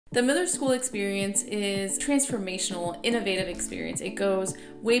The Miller School experience is transformational, innovative experience. It goes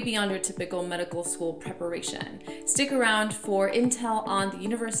way beyond your typical medical school preparation. Stick around for intel on the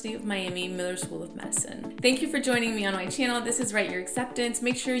University of Miami Miller School of Medicine. Thank you for joining me on my channel. This is Write Your Acceptance.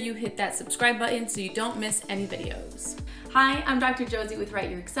 Make sure you hit that subscribe button so you don't miss any videos. Hi, I'm Dr. Josie with Write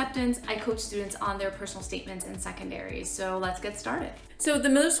Your Acceptance. I coach students on their personal statements and secondaries. So let's get started. So the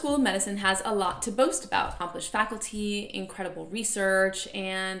Miller School of Medicine has a lot to boast about. Accomplished faculty, incredible research,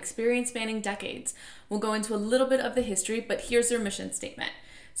 and experience spanning decades. We'll go into a little bit of the history, but here's their mission statement.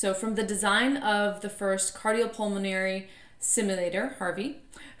 So from the design of the first cardiopulmonary simulator, Harvey,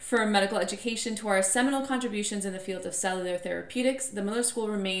 for medical education to our seminal contributions in the field of cellular therapeutics, the Miller School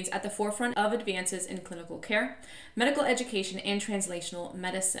remains at the forefront of advances in clinical care, medical education, and translational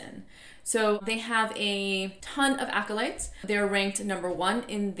medicine. So they have a ton of accolades. They're ranked #1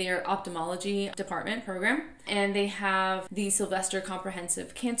 in their ophthalmology department program, and they have the Sylvester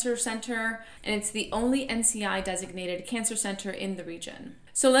Comprehensive Cancer Center, and it's the only NCI designated cancer center in the region.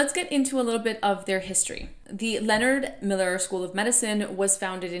 So let's get into a little bit of their history. The Leonard Miller School of Medicine was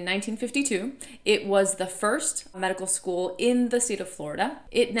founded in 1952. It was the first medical school in the state of Florida.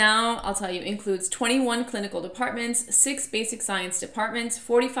 It now, I'll tell you, includes 21 clinical departments, 6 basic science departments,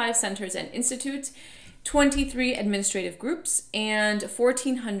 45 centers and institutes, 23 administrative groups, and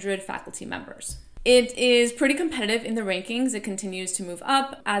 1,400 faculty members. It is pretty competitive in the rankings. It continues to move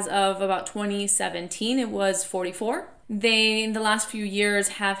up. As of about 2017, it was 44. They, in the last few years,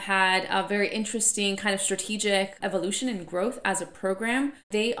 have had a very interesting kind of strategic evolution and growth as a program.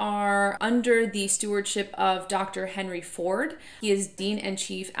 They are under the stewardship of Dr. Henry Ford. He is Dean and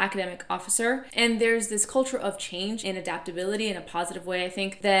Chief Academic Officer. And there's this culture of change and adaptability in a positive way, I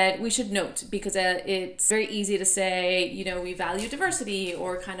think, that we should note, because it's very easy to say, you know, we value diversity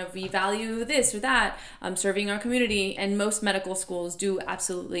or kind of we value this or that, serving our community. And most medical schools do,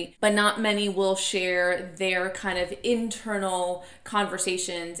 absolutely. But not many will share their kind of internal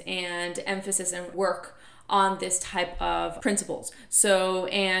conversations and emphasis and work on this type of principles. So,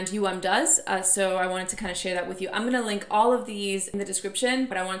 and does. So I wanted to kind of share that with you. I'm going to link all of these in the description,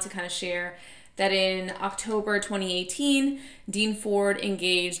 but I wanted to kind of share that in October 2018, Dean Ford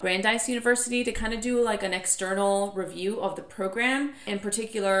engaged Brandeis University to kind of do like an external review of the program, in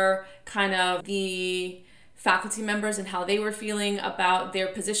particular kind of the faculty members and how they were feeling about their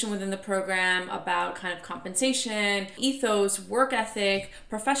position within the program, about kind of compensation, ethos, work ethic,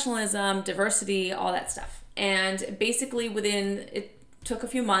 professionalism, diversity, all that stuff. And basically it took a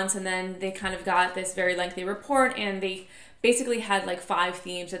few months, and then they kind of got this very lengthy report, and they basically had like 5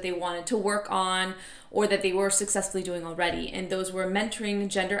 themes that they wanted to work on or that they were successfully doing already. And those were mentoring,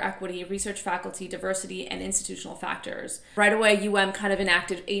 gender equity, research faculty, diversity, and institutional factors. Right away, kind of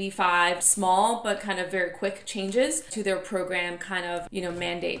enacted 85 small but kind of very quick changes to their program kind of,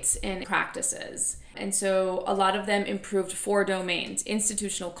 mandates and practices. And so a lot of them improved 4 domains: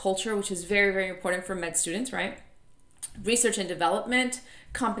 institutional culture, which is very, very important for med students, right? Research and development,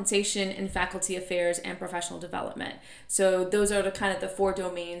 compensation, and faculty affairs and professional development. So those are the 4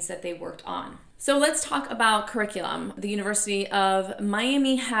 domains that they worked on. So let's talk about curriculum. The University of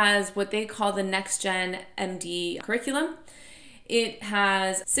Miami has what they call the nextgenmd curriculum. It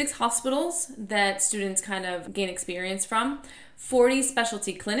has 6 hospitals that students kind of gain experience from, 40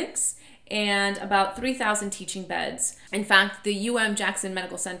 specialty clinics, and about 3,000 teaching beds. In fact, the Jackson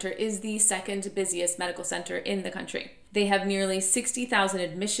Medical Center is the 2nd busiest medical center in the country. They have nearly 60,000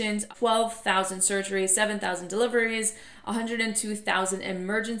 admissions, 12,000 surgeries, 7,000 deliveries, 102,000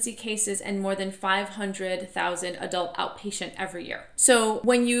 emergency cases, and more than 500,000 adult outpatient every year. So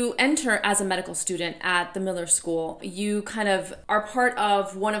when you enter as a medical student at the Miller School, you kind of are part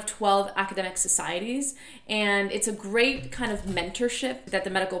of one of 12 academic societies, and it's a great kind of mentorship that the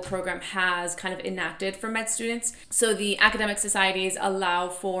medical program has kind of enacted for med students. So the academic societies allow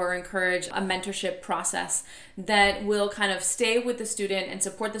for, encourage a mentorship process that will kind of stay with the student and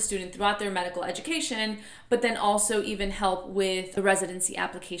support the student throughout their medical education, but then also even help with the residency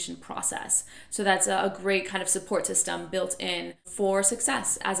application process. So that's a great kind of support system built in for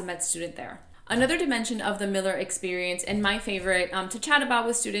success as a med student there. Another dimension of the Miller experience, and my favorite to chat about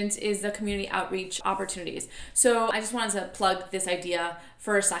with students, is the community outreach opportunities. So I just wanted to plug this idea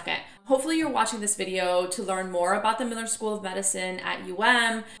for a second. Hopefully you're watching this video to learn more about the Miller School of Medicine at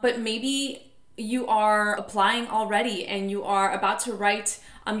but maybe you are applying already and you are about to write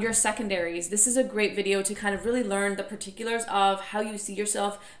your secondaries. This is a great video to kind of really learn the particulars of how you see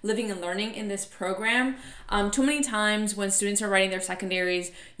yourself living and learning in this program. Too many times when students are writing their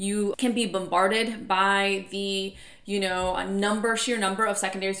secondaries, you can be bombarded by the, sheer number of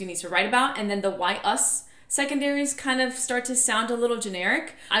secondaries you need to write about, and then the why us Secondaries kind of start to sound a little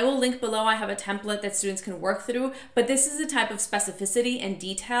generic. I will link below. I have a template that students can work through, but this is the type of specificity and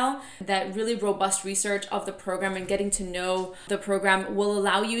detail that really robust research of the program and getting to know the program will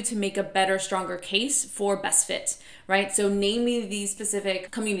allow you to make a better, stronger case for best fit, right? So naming these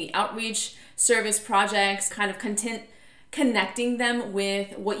specific community outreach, service projects, kind of content, connecting them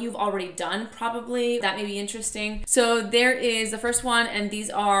with what you've already done, probably that may be interesting. So there is the first one, and these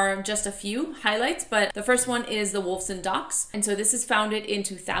are just a few highlights, but the first one is the Wolfson Docs. And so this is founded in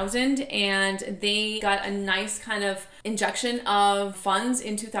 2000, and they got a nice kind of injection of funds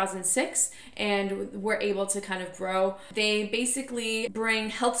in 2006 and were able to kind of grow. They basically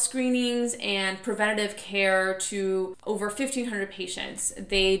bring health screenings and preventative care to over 1,500 patients.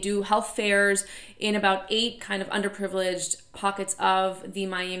 They do health fairs in about 8 kind of underprivileged pockets of the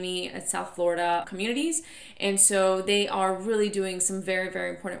Miami and South Florida communities. And so they are really doing some very, very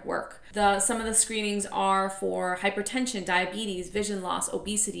important work. Some of the screenings are for hypertension, diabetes, vision loss,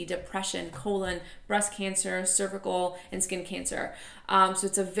 obesity, depression, colon, breast cancer, cervical, and skin cancer. So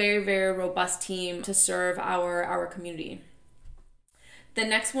it's a very, very robust team to serve our community. The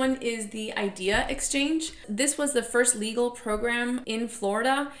next one is the Idea Exchange. This was the first legal program in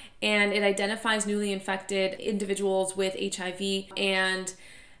Florida, and it identifies newly infected individuals with HIV and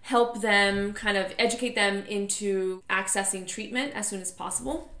help them kind of educate them into accessing treatment as soon as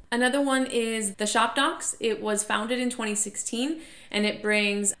possible. Another one is the Shop Docs. It was founded in 2016, and it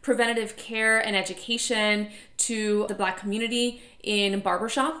brings preventative care and education to the Black community in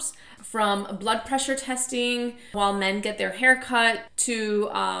barbershops, from blood pressure testing while men get their hair cut to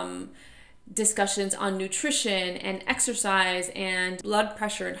discussions on nutrition and exercise and blood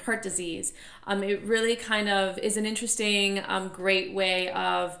pressure and heart disease. It really kind of is an interesting, great way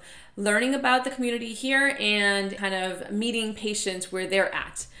of learning about the community here and kind of meeting patients where they're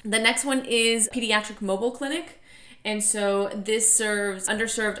at. The next one is Pediatric Mobile Clinic. And so this serves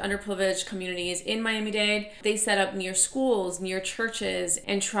underserved, underprivileged communities in Miami-Dade. They set up near schools, near churches,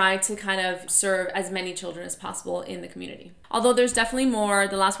 and try to kind of serve as many children as possible in the community. Although there's definitely more,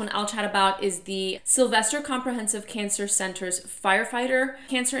 the last one I'll chat about is the Sylvester Comprehensive Cancer Center's Firefighter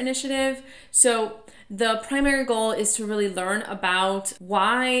Cancer Initiative. So the primary goal is to really learn about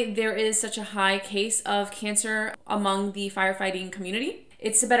why there is such a high case of cancer among the firefighting community.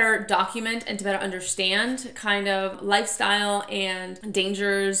 It's to better document and to better understand kind of lifestyle and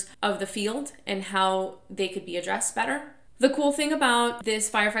dangers of the field and how they could be addressed better. The cool thing about this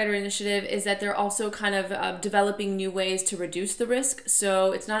firefighter initiative is that they're also kind of developing new ways to reduce the risk.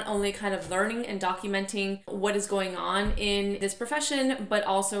 So it's not only kind of learning and documenting what is going on in this profession, but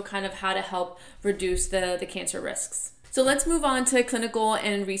also kind of how to help reduce the cancer risks. So let's move on to clinical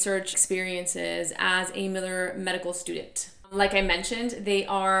and research experiences as a Miller medical student. Like I mentioned, they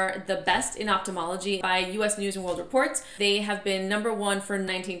are the best in ophthalmology by US News and World Reports. They have been #1 for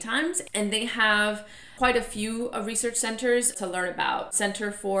 19 times, and they have quite a few research centers to learn about.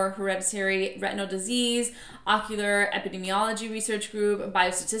 Center for Hereditary Retinal Disease, Ocular Epidemiology Research Group,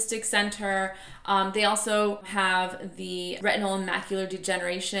 Biostatistics Center. They also have the Retinal and Macular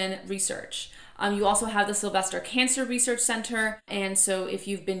Degeneration Research. You also have the Sylvester Cancer Research Center. And so if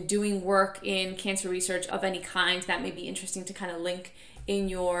you've been doing work in cancer research of any kind, that may be interesting to kind of link in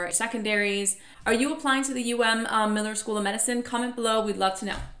your secondaries. Are you applying to the Miller School of Medicine? Comment below. We'd love to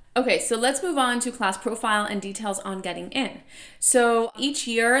know. Okay, so let's move on to class profile and details on getting in. So each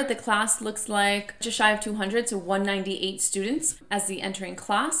year, the class looks like just shy of 200, so 198 students as the entering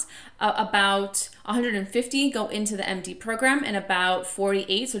class. About 150 go into the MD program, and about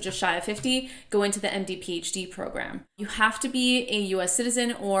 48, so just shy of 50, go into the MD PhD program. You have to be a US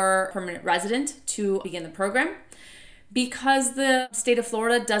citizen or permanent resident to begin the program. Because the state of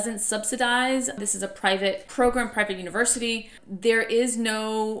Florida doesn't subsidize, this is a private program, private university, there is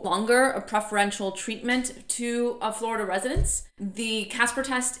no longer a preferential treatment to Florida residents. The Casper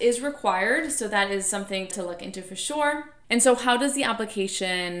test is required, so that is something to look into for sure. And so how does the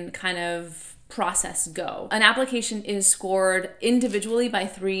application kind of process go? An application is scored individually by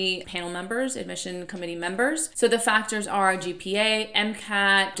 3 panel members, admission committee members. So the factors are GPA,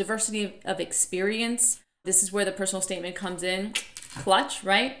 MCAT, diversity of experience. This is where the personal statement comes in clutch,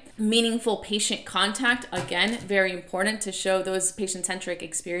 right? Meaningful patient contact, again, very important to show those patient-centric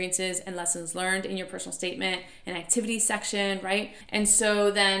experiences and lessons learned in your personal statement and activity section, right? And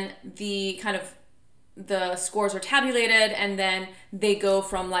so then the scores are tabulated, and then they go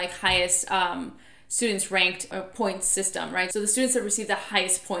from like highest students ranked points system, right? So the students that receive the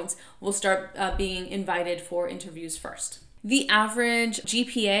highest points will start being invited for interviews first. The average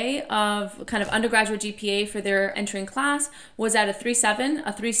GPA of kind of undergraduate GPA for their entering class was at a 3.7,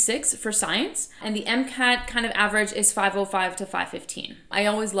 a 3.6 for science, and the MCAT kind of average is 5.05 to 5.15. I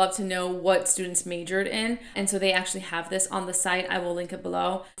always love to know what students majored in, and so they actually have this on the site. I will link it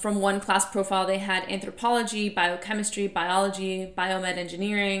below. From one class profile, they had anthropology, biochemistry, biology, biomed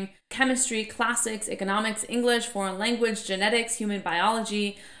engineering, chemistry, classics, economics, English, foreign language, genetics, human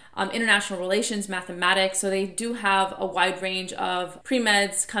biology, international relations, mathematics. So they do have a wide range of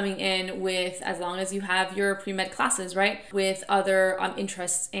pre-meds coming in with, as long as you have your pre-med classes, right, with other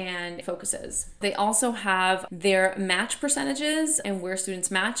interests and focuses. They also have their match percentages and where students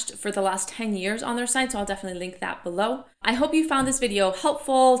matched for the last 10 years on their site. So I'll definitely link that below. I hope you found this video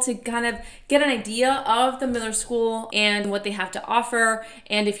helpful to kind of get an idea of the Miller School and what they have to offer.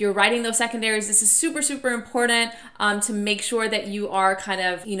 And if you're writing those secondaries, this is super, super important to make sure that you are kind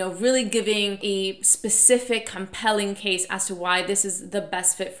of, really giving a specific, compelling case as to why this is the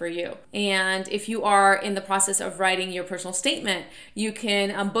best fit for you. And if you are in the process of writing your personal statement, you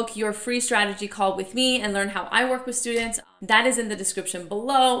can book your free strategy call with me and learn how I work with students. That is in the description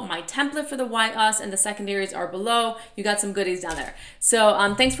below. My template for the Why Us and the secondaries are below. You got some goodies down there.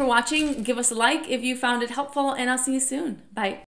 So thanks for watching. Give us a like if you found it helpful, and I'll see you soon. Bye.